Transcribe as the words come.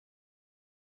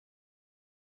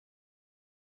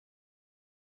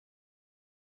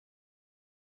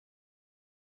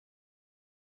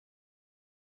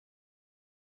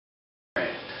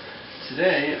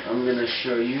today I'm going to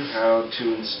show you how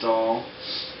to install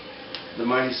the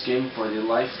MightySkin for the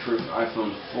LifeProof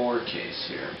iPhone 4 case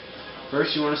here.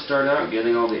 First you want to start out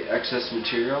getting all the excess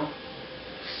material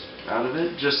out of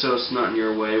it, just so it's not in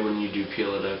your way when you do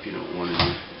peel it up. You don't want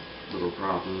any little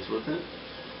problems with it.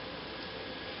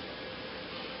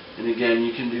 And again,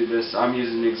 you can do this. I'm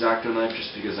using an X-Acto knife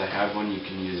just because I have one. You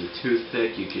can use a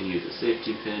toothpick, you can use a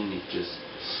safety pin, just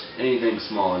anything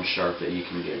small and sharp that you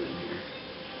can get in here.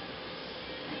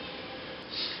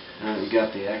 Now that you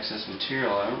got the excess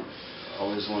material out,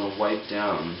 always want to wipe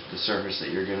down the surface that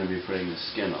you're going to be putting the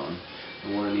skin on.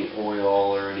 Don't want any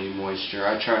oil or any moisture.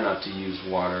 I try not to use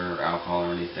water or alcohol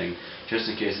or anything, just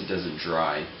in case it doesn't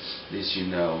dry. At least you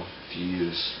know if you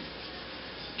use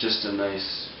just a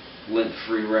nice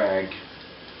lint-free rag,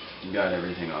 you got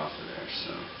everything off of there.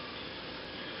 So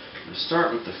I'm going to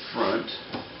start with the front.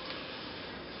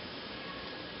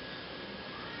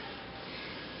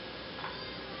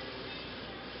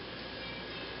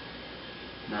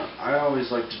 Now I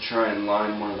always like to try and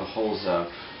line one of the holes up.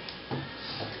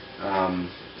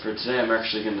 For today I'm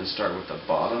actually going to start with the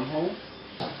bottom hole.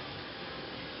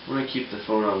 I'm going to keep the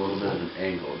phone on a little bit of an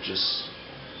angle, just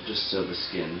so the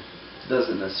skin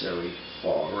doesn't necessarily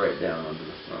fall right down onto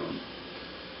the phone.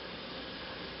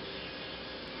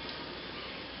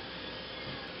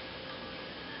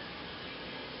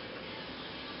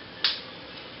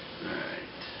 Alright.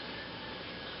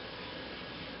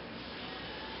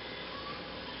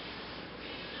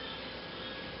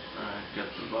 I've got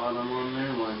the bottom on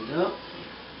there lined up.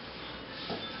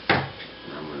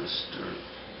 Now I'm going to start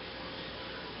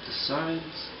the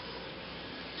sides.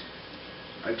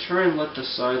 I try and let the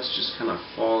sides just kind of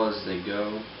fall as they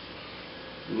go.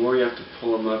 The more you have to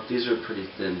pull them up, these are pretty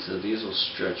thin, so these will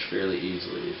stretch fairly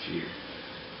easily if you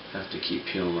have to keep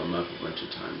peeling them up a bunch of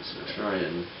times. So try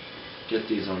and get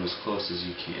these on as close as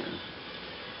you can.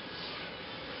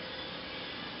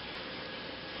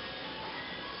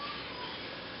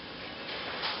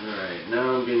 Alright,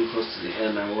 now I'm getting close to the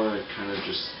end. I want to kind of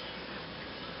just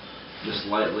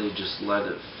lightly let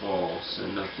it fall so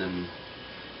nothing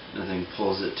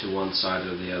pulls it to one side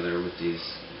or the other with these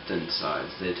thin sides.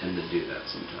 They tend to do that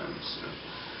sometimes. So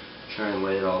try and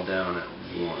lay it all down at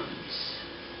once.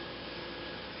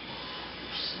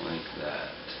 Just like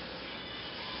that.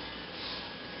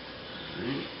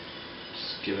 Alright.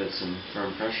 Just give it some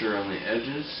firm pressure on the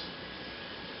edges.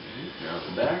 Now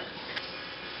the back.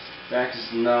 Back is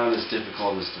not as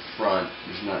difficult as the front.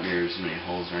 There's not near as many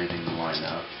holes or anything to line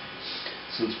up.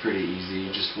 This one's pretty easy.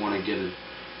 You just want to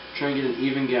try and get an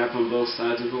even gap on both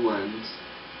sides of the lens.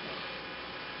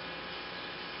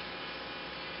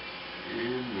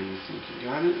 And when you think you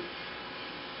got it,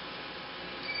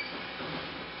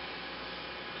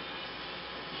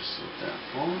 just let that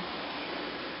fall.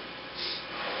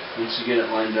 Once you get it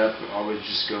lined up, always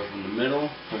just go from the middle,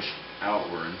 push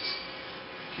outwards.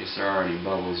 In case there are any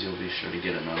bubbles, you'll be sure to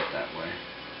get them out that way.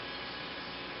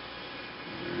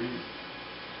 Alright.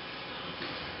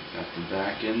 Got the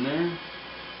back in there.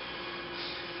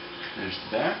 There's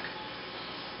the back.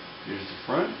 Here's the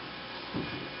front.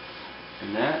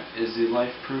 And that is the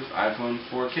LifeProof iPhone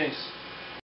 4 case.